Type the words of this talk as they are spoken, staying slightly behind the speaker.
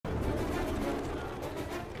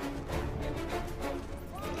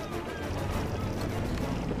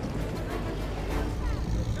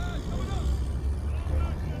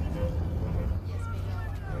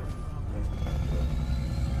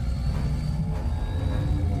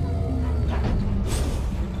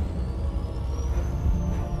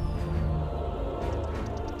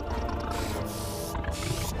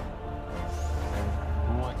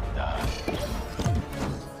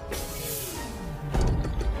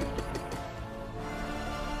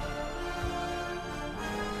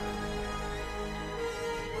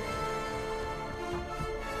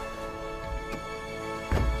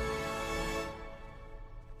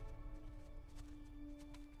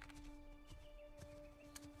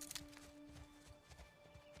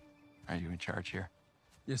Are you in charge here?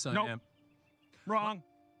 Yes, I Nope. am. Wrong.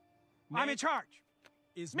 I'm in charge.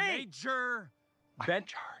 Is Me. Major I'm in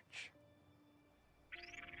charge.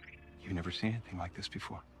 You've never seen anything like this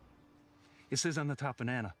before. It says on the top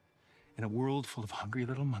banana, in a world full of hungry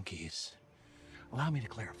little monkeys. Allow me to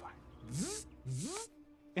clarify.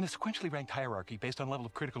 In a sequentially ranked hierarchy based on level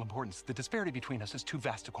of critical importance, the disparity between us is too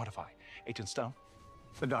vast to quantify. Agent Stone?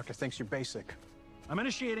 The doctor thinks you're basic. I'm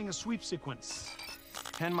initiating a sweep sequence.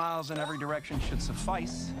 10 miles in every direction should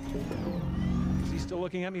suffice. Is he still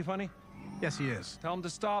looking at me funny? Yes, he is. Tell him to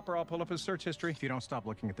stop or I'll pull up his search history. If you don't stop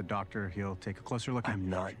looking at the doctor, he'll take a closer look at I'm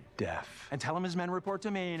not deaf. And tell him his men report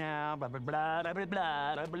to me now. Blah, blah, blah, blah, blah,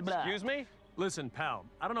 blah, blah, blah. Excuse me? Listen, pal,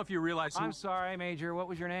 I don't know if you realize who... I'm sorry, Major. What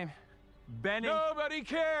was your name? Benny... Nobody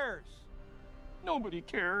cares. Nobody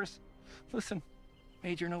cares. Listen,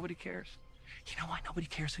 Major, nobody cares. You know why nobody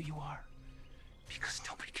cares who you are? Because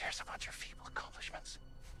nobody cares about your feeble accomplishments.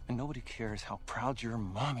 And nobody cares how proud your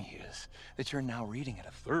mommy is that you're now reading at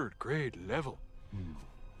a 3rd grade level.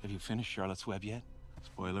 Have you finished Charlotte's Web yet?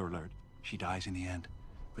 Spoiler alert. She dies in the end,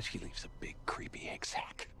 but she leaves a big, creepy egg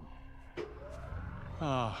sack.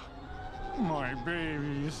 Ah, my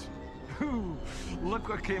babies. Ooh, look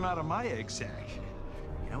what came out of my egg sack.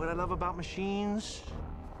 You know what I love about machines?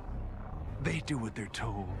 They do what they're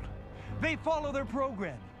told. They follow their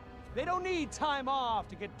program. They don't need time off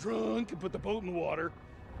to get drunk and put the boat in the water.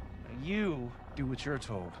 Now you do what you're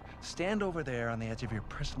told. Stand over there on the edge of your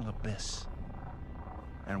personal abyss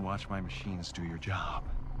and watch my machines do your job.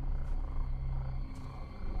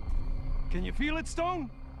 Can you feel it, Stone?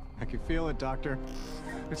 I can feel it, Doctor.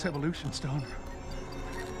 It's evolution, Stone.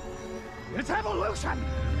 It's evolution!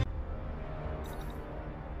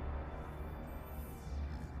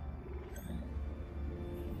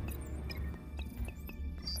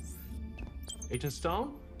 Agent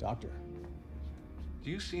Stone, Doctor. do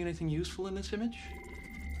you see anything useful in this image?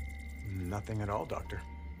 Nothing at all, Doctor.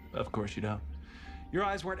 Of course you don't. Your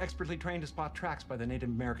eyes weren't expertly trained to spot tracks by the Native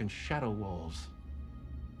American shadow wolves.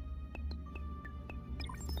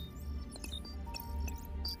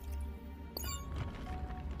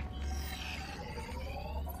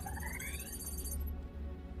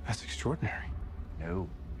 That's extraordinary. No.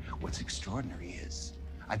 What's extraordinary is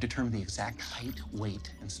I've determined the exact height,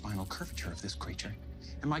 weight, and spinal curvature of this creature,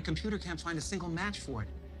 and my computer can't find a single match for it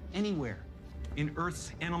anywhere in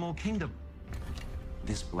Earth's animal kingdom.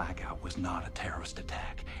 This blackout was not a terrorist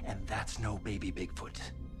attack, and that's no baby Bigfoot.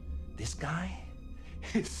 This guy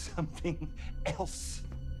is something else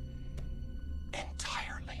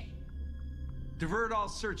entirely. Divert all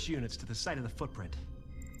search units to the site of the footprint.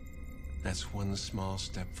 That's one small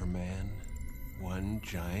step for man, one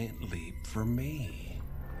giant leap for me.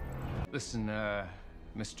 Listen,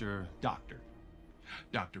 Mr. Doctor.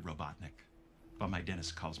 Dr. Robotnik, but my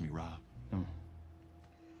dentist calls me Rob.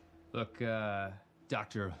 Look,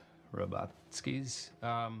 Dr. Robotskis,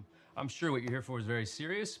 I'm sure what you're here for is very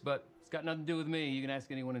serious, but it's got nothing to do with me. You can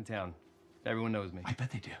ask anyone in town. Everyone knows me. I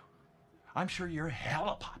bet they do. I'm sure you're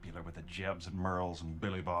hella popular with the Jebs and Merles and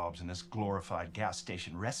Billy Bobs in this glorified gas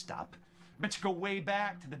station rest stop. Bet you go way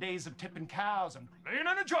back to the days of tipping cows and playing in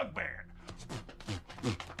a jug band.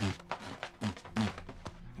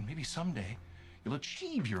 And maybe someday you'll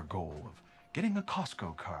achieve your goal of getting a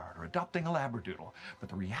Costco card or adopting a Labradoodle. But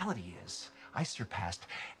the reality is, I surpassed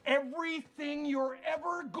everything you're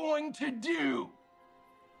ever going to do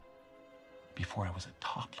before I was a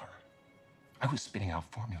toddler. I was spitting out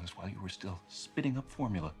formulas while you were still spitting up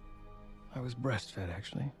formula. I was breastfed,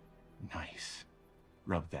 actually. Nice.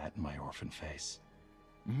 Rub that in my orphan face.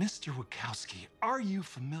 Mr. Wachowski, are you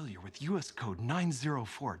familiar with U.S. Code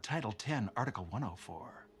 904, Title 10, Article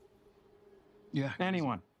 104? Yeah.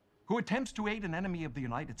 Anyone who attempts to aid an enemy of the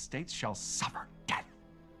United States shall suffer death.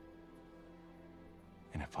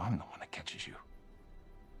 And if I'm the one that catches you,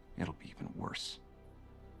 it'll be even worse.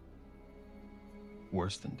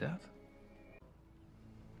 Worse than death?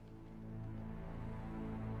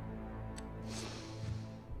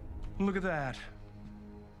 Look at that.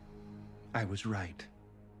 I was right.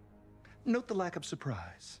 Note the lack of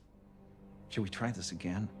surprise. Shall we try this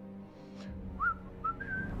again?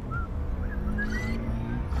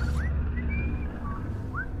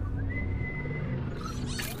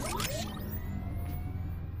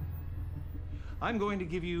 I'm going to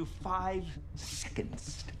give you 5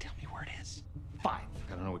 seconds to tell me where it is. 5.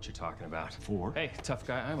 I don't know what you're talking about. 4. Hey, tough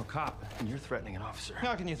guy, I'm a cop, and you're threatening an officer.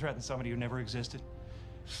 How can you threaten somebody who never existed?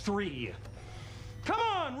 3. Come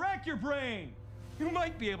on, rack your brain. You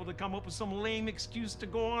might be able to come up with some lame excuse to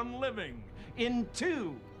go on living. In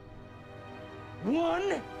 2.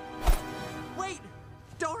 1. Wait!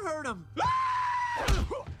 Don't hurt him!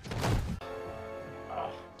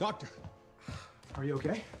 Doctor, are you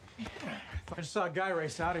okay? I just saw a guy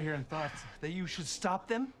race out of here and thought... That you should stop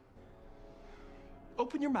them?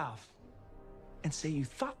 Open your mouth and say you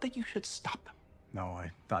thought that you should stop them. No, I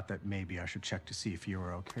thought that maybe I should check to see if you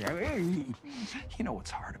were okay. You know what's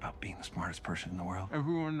hard about being the smartest person in the world?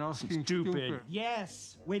 Everyone else is Stupid.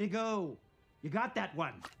 Yes, way to go. You got that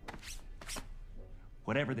one.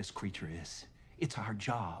 Whatever this creature is, it's our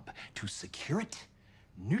job to secure it,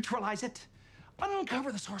 neutralize it,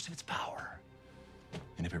 uncover the source of its power.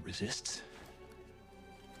 And if it resists,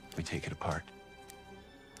 we take it apart,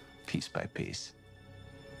 piece by piece.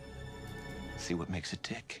 See what makes it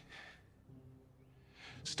tick.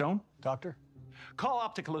 Stone, Doctor? call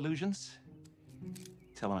Optical Illusions.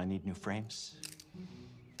 Tell them I need new frames.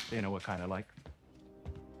 They know what kind I like.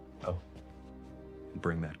 Oh.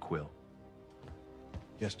 Bring that quill.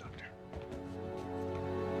 Yes, Doctor.